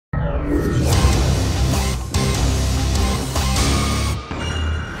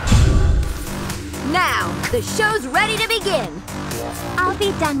The show's ready to begin. I'll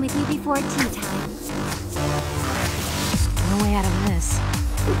be done with you before tea time. No way out of this.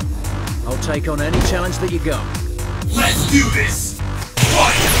 I'll take on any challenge that you got. Let's do this!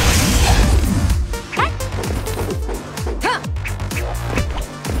 Fight!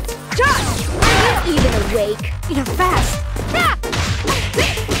 Josh! Are you even awake? You're fast.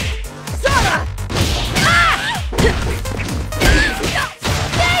 Sora!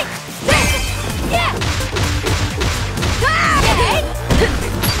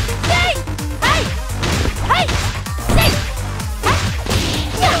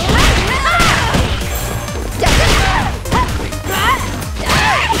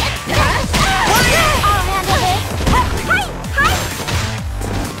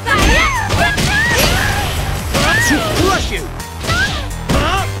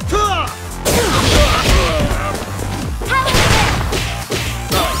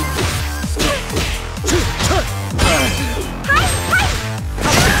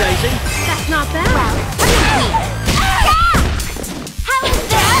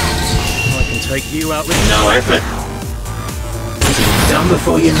 Take you out with no effort. Done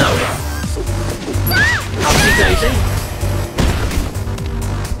before you know it. Upsy daisy.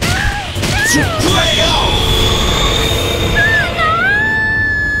 Play on!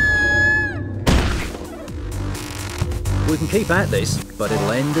 We can keep at this, but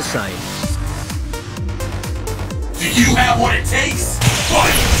it'll end the same. Do you have what it takes?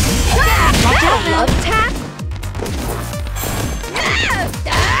 Fight! Love tap?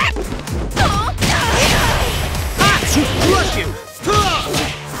 Crush you!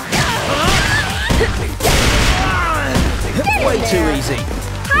 Way too easy.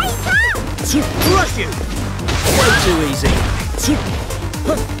 Crush you! Way too easy.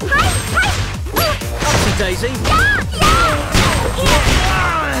 Upsy daisy.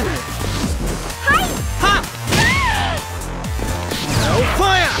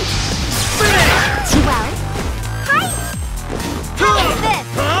 Hellfire! Finish! Well, how is this?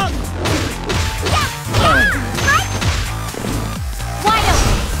 Wide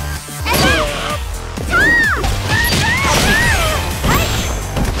open. And then,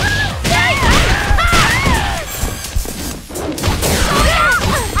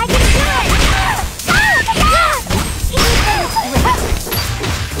 I can do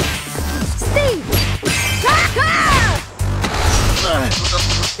Steve!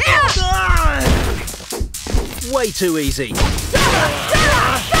 Way too easy.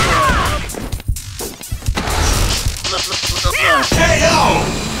 KO!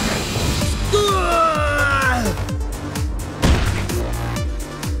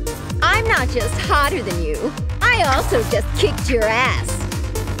 I'm not just hotter than you. I also just kicked your ass.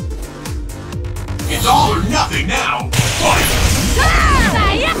 It's all or nothing now! Fight!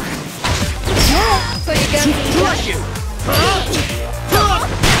 So you got me. Crush you!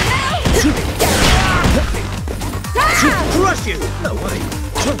 Crush you! No way!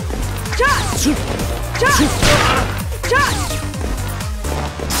 Josh! Josh! Josh!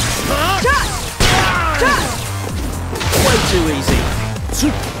 Josh! Josh! Way too easy.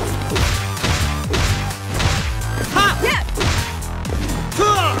 Ha! Yeah.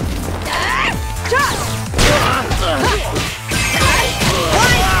 Josh!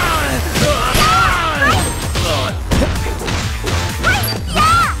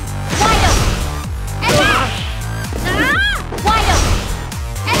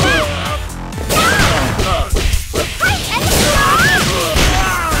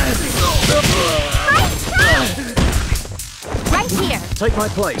 Take my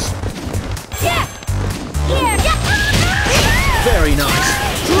place. Yeah! Here! Yeah! Very nice.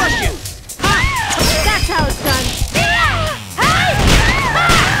 Crush you! That's how it's done.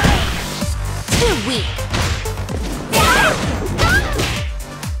 Too weak.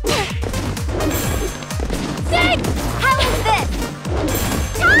 Sig! How is this?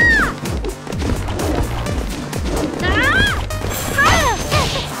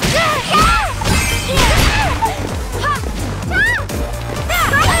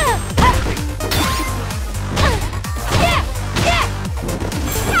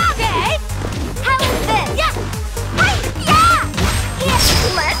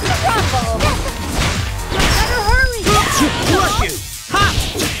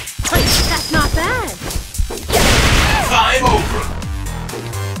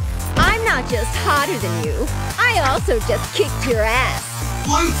 Just hotter than you. I also just kicked your ass.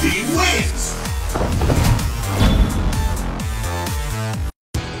 Blue team wins!